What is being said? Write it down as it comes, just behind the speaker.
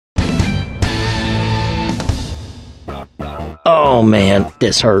Oh man,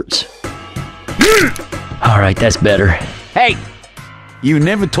 this hurts. Alright, that's better. Hey! You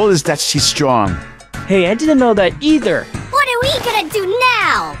never told us that she's strong. Hey, I didn't know that either. What are we gonna do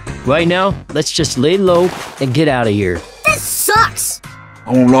now? Right now, let's just lay low and get out of here. This sucks!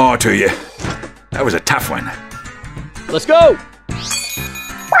 I won't lie to you. That was a tough one. Let's go!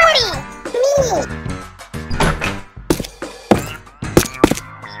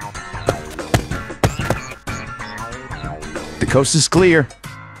 The coast is clear.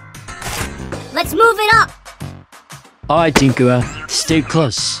 Let's move it up! Alright, Inkura, stay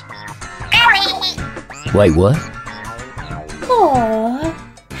close. Wait, what? Aww,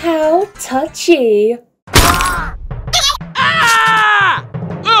 how touchy.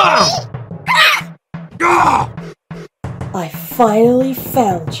 I finally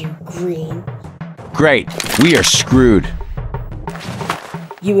found you, Green. Great, we are screwed.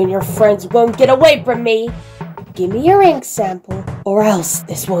 You and your friends won't get away from me. Give me your ink sample, or else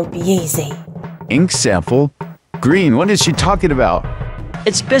this won't be easy. Ink sample? Green, what is she talking about?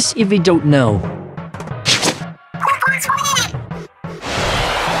 It's best if you don't know.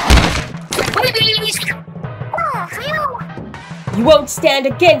 You won't stand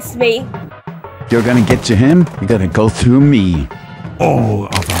against me. You're gonna get to him, you're gonna go through me. All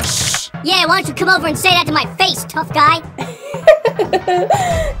of us. Yeah, why don't you come over and say that to my face, tough guy?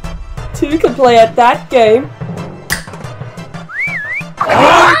 Two can play at that game.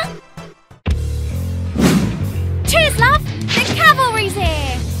 Cheers, love! The cavalry's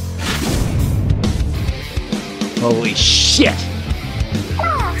here! Holy shit!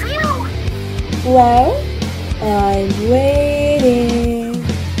 Well, I'm waiting.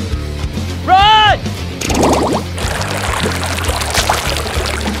 Run!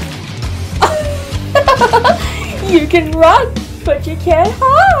 You can run, but you can't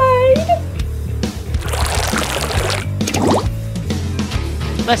hide.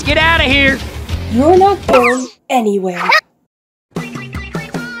 Let's get out of here! You're not going anywhere.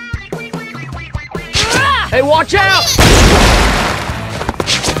 Hey, watch out!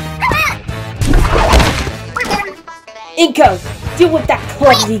 Inko, deal with that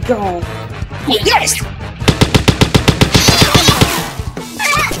clumsy girl. Yes!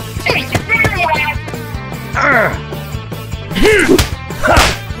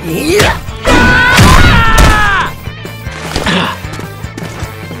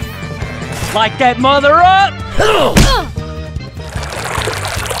 Like that mother up!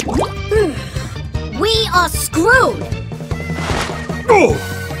 We are screwed! Oh!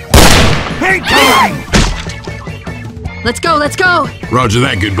 Hang time! Let's go, let's go! Roger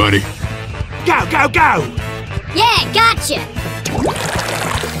that, good buddy. Go, go, go! Yeah, gotcha!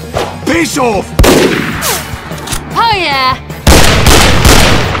 Piss off! Oh yeah!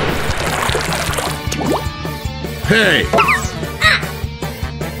 Hey!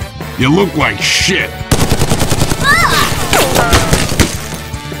 You look like shit.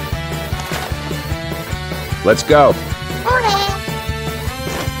 Let's go.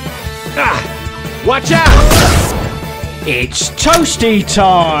 Watch out! It's toasty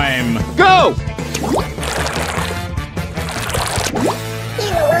time! Go!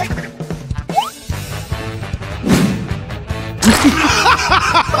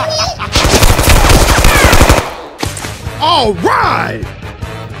 All right!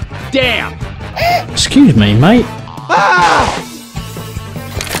 Damn! Excuse me, mate.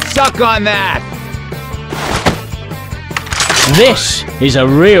 Suck on that! This is a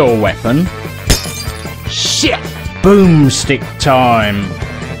real weapon. Shit! Boomstick time.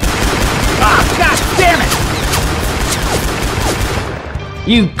 Ah, god damn it!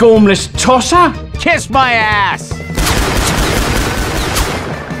 You gormless tosser? Kiss my ass!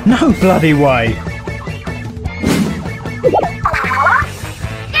 No bloody way.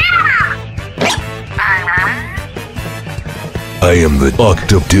 I am the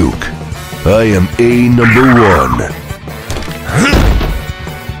Octop Duke. I am A #1.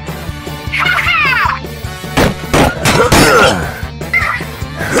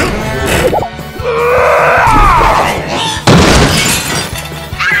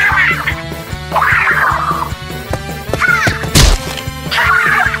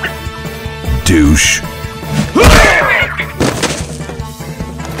 Douche.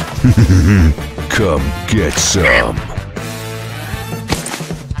 Come get some.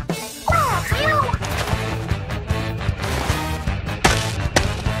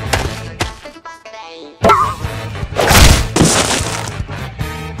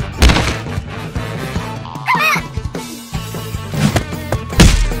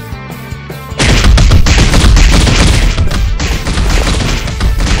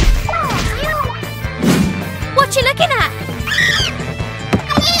 What you looking at?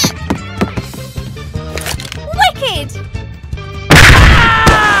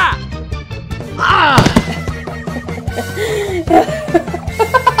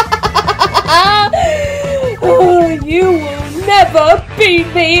 never beat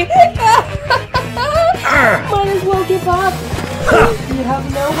me! Might as well give up. You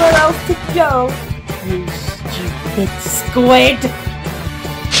have nowhere else to go, you stupid squid!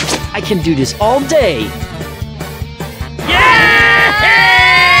 I can do this all day.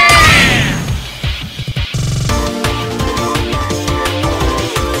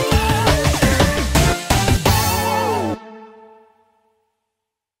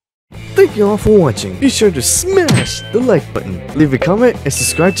 Thank you all for watching. Be sure to smash the like button, leave a comment, and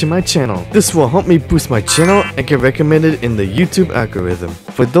subscribe to my channel. This will help me boost my channel and get recommended in the YouTube algorithm.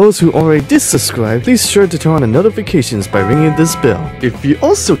 For those who already did subscribe, please sure to turn on the notifications by ringing this bell. If you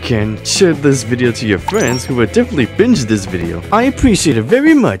also can, share this video to your friends who will definitely binge this video. I appreciate it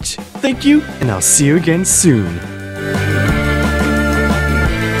very much. Thank you, and I'll see you again soon.